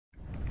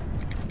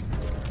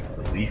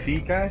leafy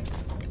guy?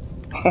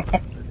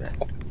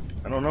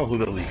 I don't know who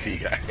the leafy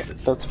guy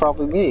is. That's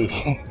probably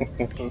me.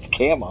 It's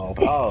camo.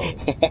 Oh.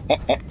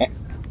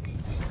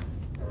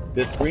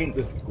 This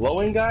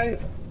glowing guy?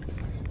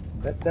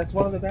 That's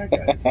one of the bad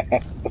guys.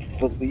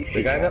 The leafy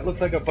The guy that looks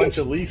like a bunch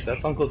of leaves,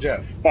 that's Uncle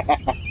Jeff.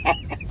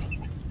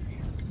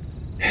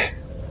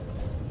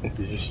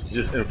 He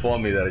just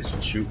informed me that I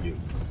should shoot you.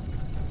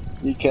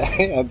 You can't.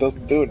 It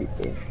doesn't do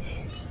anything.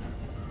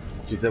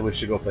 She said we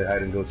should go play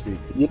hide and go seek.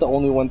 You're the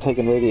only one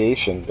taking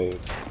radiation, dude.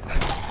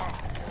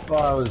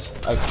 Well,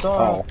 I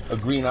saw a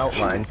green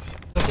outline.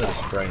 That's a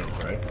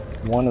strength, right?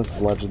 One is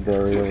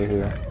legendary over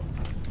here.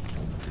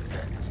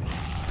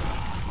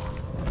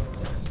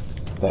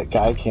 That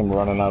guy came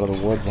running out of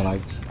the woods and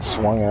I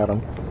swung at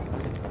him.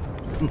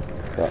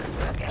 That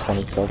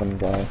 27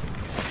 guy.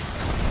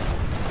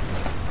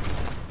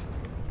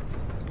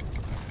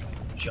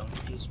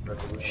 Junkies,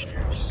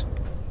 revolutionaries.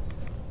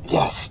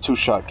 Yes,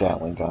 2-shot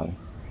Gatling gun.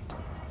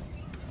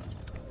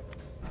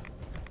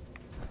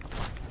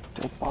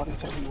 Dead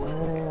bodies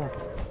everywhere.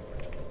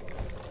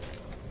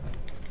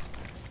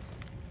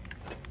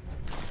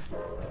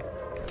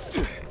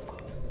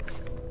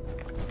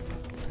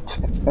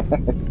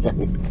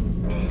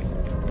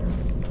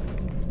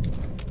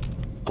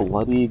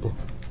 Bloodied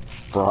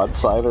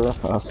broadsider?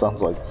 That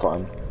sounds like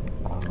fun.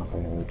 I don't know if I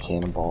have any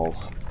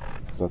cannonballs,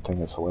 because that thing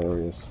is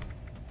hilarious.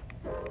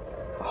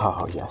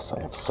 Oh yes,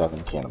 I have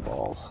 7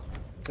 cannonballs.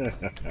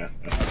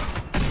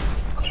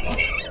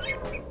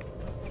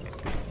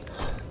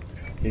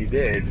 He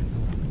did.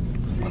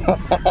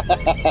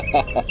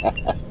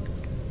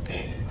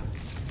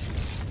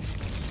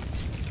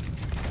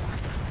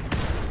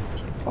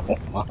 Oh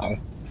my.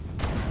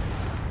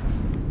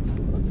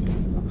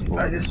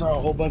 I just saw a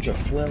whole bunch of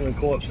flailing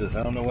corpses.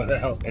 I don't know where the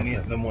hell any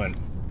of them went.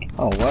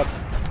 Oh, what?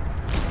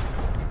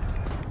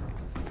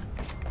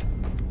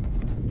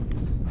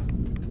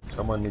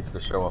 Someone needs to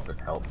show up and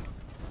help.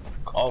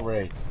 Call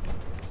Ray.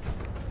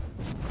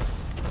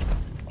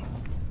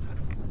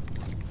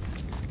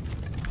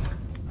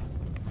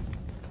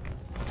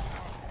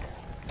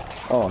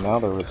 Oh, now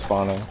they're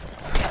respawning.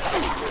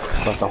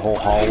 It's like the whole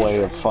hallway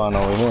of fun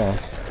over here.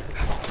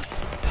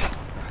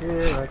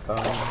 Here I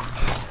come.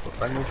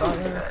 Friendly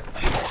fire.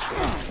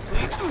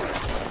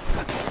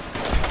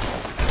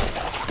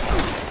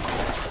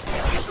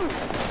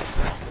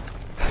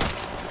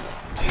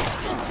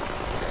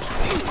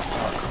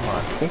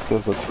 I think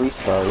there's a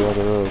 3-star. Yeah,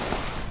 there is.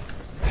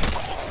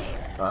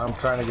 I'm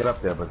trying to get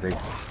up there, but they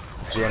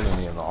jamming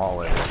me in the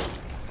hallway.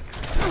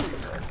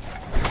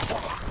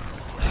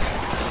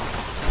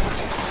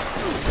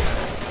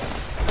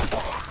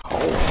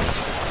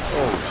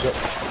 Oh shit.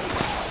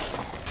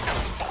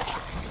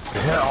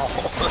 Yeah.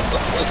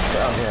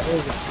 Down here.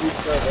 There's a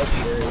 3-star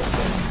legendary.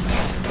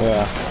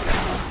 Yeah.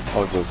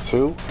 Oh, is there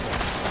 2?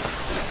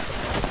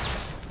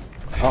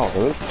 Oh,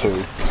 there is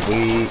 2.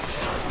 Sweet.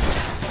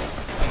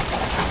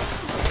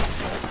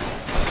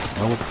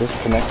 Oh, it's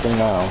disconnecting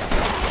now.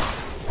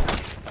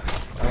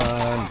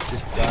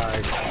 Just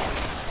died.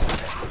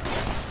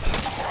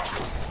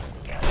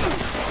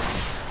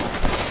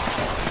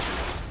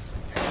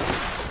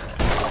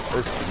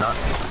 This is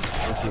nuts.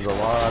 This is a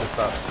lot of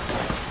stuff.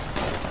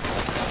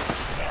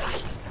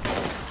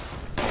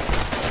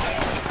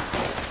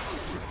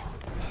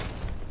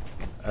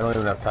 I don't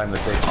even have time to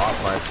take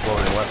off my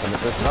exploding weapon.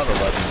 If there's another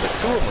weapon, there's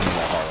 2 of them in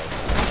that hallway.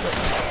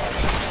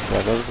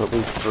 Yeah, there's at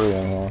least 3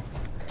 in here.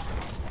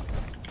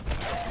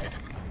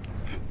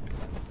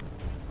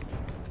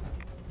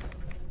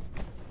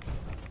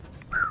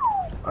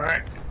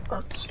 Alright,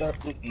 let's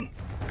start looting.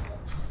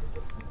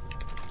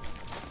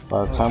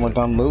 By the time we're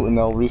done looting,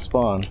 they'll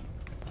respawn.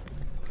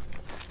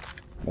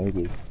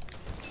 Maybe.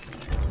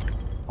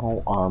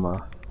 Oh,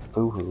 armor.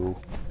 Boo-hoo.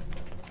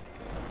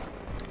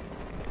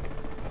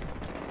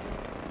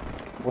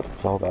 What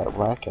is all that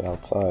racket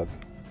outside?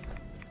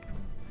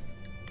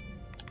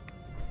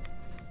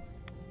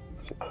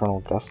 It's a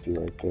Colonel Gusty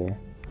right there.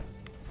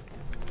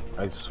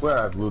 I swear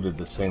I've looted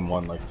the same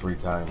one like 3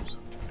 times.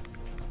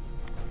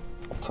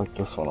 It's like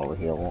this one over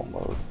here won't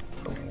load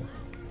for me.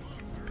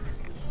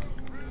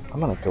 I'm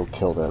gonna go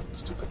kill that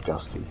stupid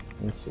Gusty.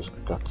 He needs to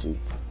gutsy.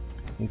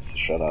 He needs to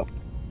shut up.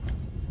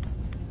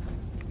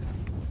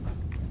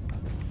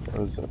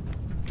 Where is it?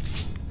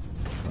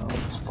 Oh,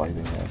 it's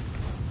fighting it.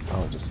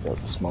 Oh, it just got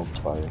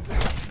smoked by a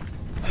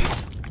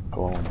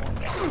glowing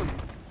one.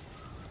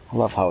 I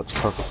love how it's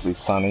perfectly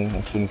sunny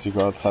as soon as you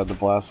go outside the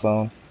blast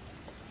zone.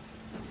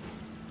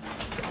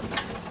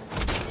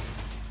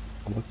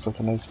 It looks like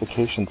a nice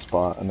vacation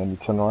spot, and then you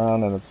turn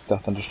around and it's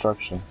death and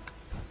destruction.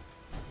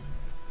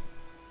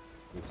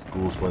 This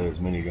Ghoul Slayer's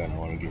minigun, I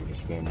want to give it a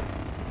spin.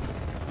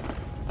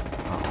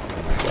 Oh,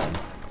 minigun.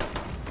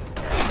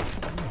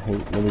 I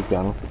hate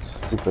minigun with its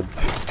stupid...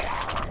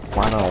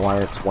 I don't know why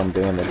it's 1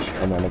 damage,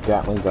 and then a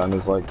Gatling gun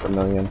is like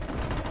 1,000,000.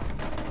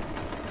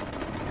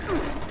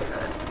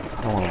 I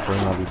don't want to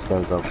bring all these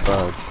guys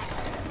outside.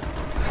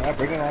 Yeah,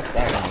 bring them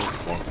outside on this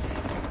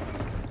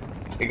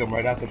one. Take them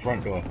right out the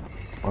front door.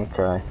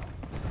 Okay.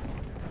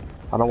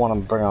 I don't want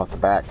them to bring out the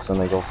back, because then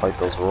they go fight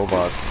those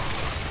robots.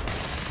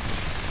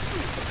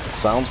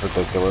 sounds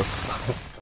ridiculous.